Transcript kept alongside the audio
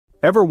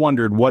Ever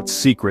wondered what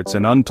secrets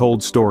and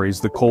untold stories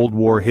the Cold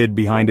War hid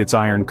behind its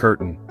Iron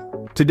Curtain?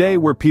 Today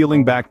we're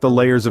peeling back the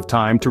layers of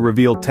time to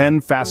reveal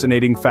 10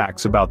 fascinating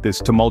facts about this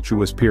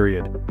tumultuous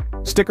period.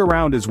 Stick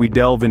around as we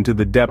delve into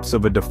the depths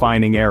of a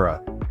defining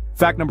era.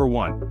 Fact number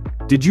 1.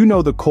 Did you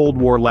know the Cold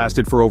War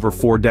lasted for over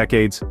 4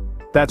 decades?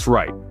 That's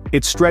right.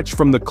 It stretched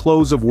from the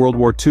close of World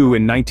War II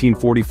in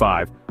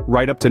 1945,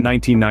 right up to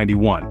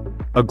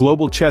 1991. A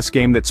global chess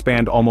game that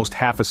spanned almost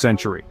half a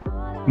century.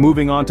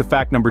 Moving on to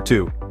fact number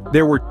 2.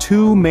 There were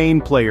 2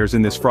 main players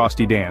in this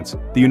frosty dance,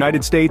 the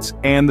United States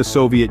and the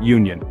Soviet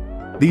Union.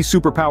 These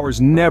superpowers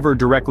never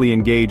directly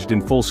engaged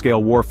in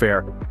full-scale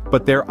warfare,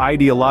 but their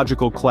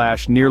ideological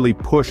clash nearly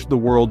pushed the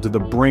world to the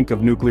brink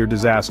of nuclear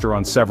disaster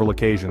on several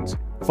occasions.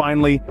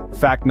 Finally,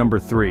 fact number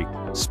 3.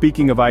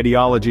 Speaking of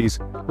ideologies,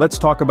 let's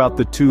talk about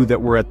the 2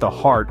 that were at the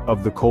heart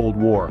of the Cold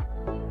War.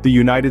 The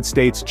United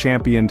States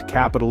championed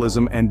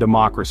capitalism and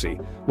democracy,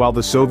 while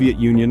the Soviet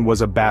Union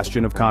was a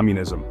bastion of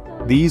communism.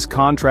 These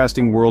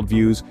contrasting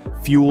worldviews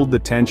fueled the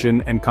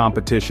tension and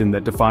competition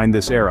that defined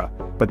this era,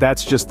 but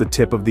that's just the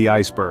tip of the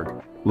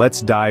iceberg.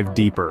 Let's dive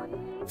deeper.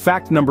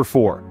 Fact number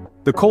 4.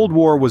 The Cold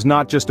War was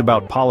not just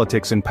about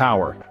politics and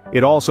power,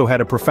 it also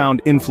had a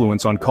profound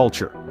influence on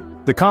culture.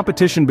 The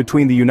competition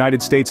between the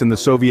United States and the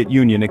Soviet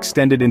Union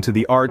extended into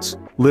the arts,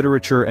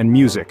 literature and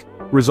music,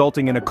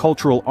 resulting in a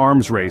cultural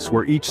arms race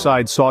where each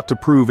side sought to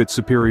prove its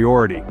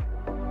superiority.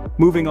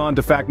 Moving on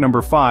to fact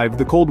number 5,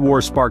 the Cold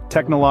War sparked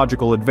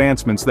technological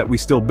advancements that we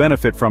still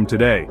benefit from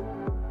today.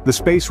 The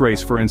space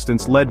race, for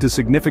instance, led to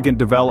significant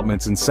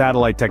developments in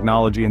satellite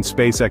technology and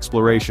space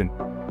exploration.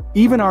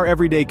 Even our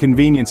everyday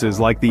conveniences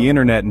like the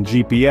internet and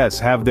GPS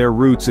have their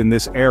roots in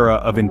this era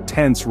of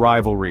intense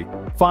rivalry.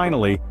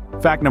 Finally,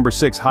 fact number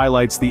 6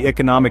 highlights the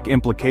economic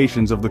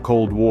implications of the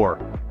Cold War.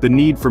 The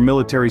need for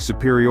military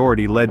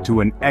superiority led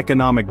to an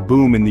economic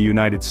boom in the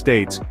United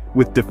States,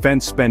 with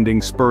defense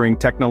spending spurring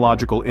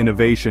technological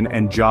innovation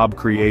and job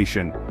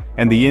creation.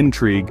 And the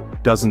intrigue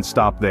doesn't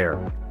stop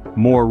there.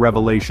 More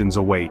revelations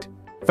await.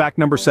 Fact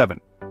number 7.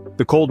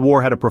 The Cold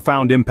War had a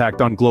profound impact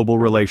on global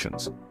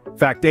relations.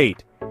 Fact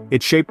 8.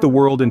 It shaped the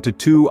world into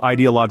 2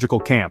 ideological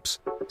camps,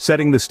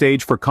 setting the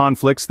stage for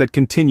conflicts that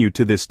continue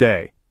to this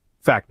day.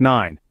 Fact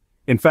 9.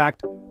 In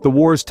fact, the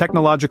war's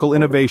technological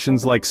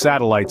innovations like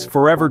satellites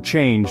forever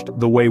changed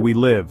the way we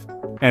live.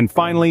 And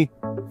finally,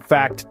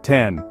 fact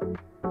 10.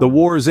 The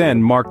war's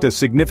end marked a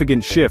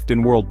significant shift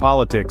in world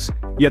politics,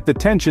 yet the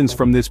tensions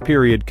from this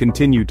period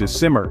continue to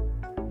simmer.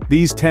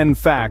 These 10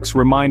 facts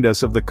remind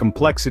us of the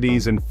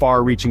complexities and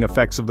far-reaching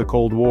effects of the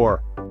Cold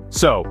War.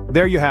 So,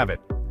 there you have it.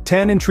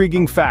 10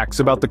 intriguing facts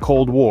about the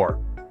Cold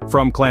War.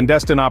 From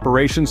clandestine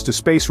operations to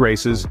space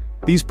races,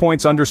 these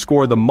points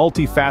underscore the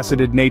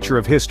multifaceted nature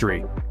of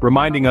history,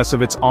 reminding us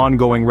of its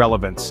ongoing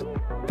relevance.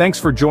 Thanks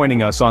for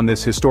joining us on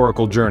this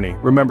historical journey.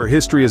 Remember,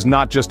 history is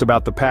not just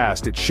about the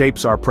past, it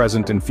shapes our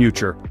present and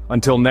future.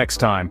 Until next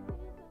time.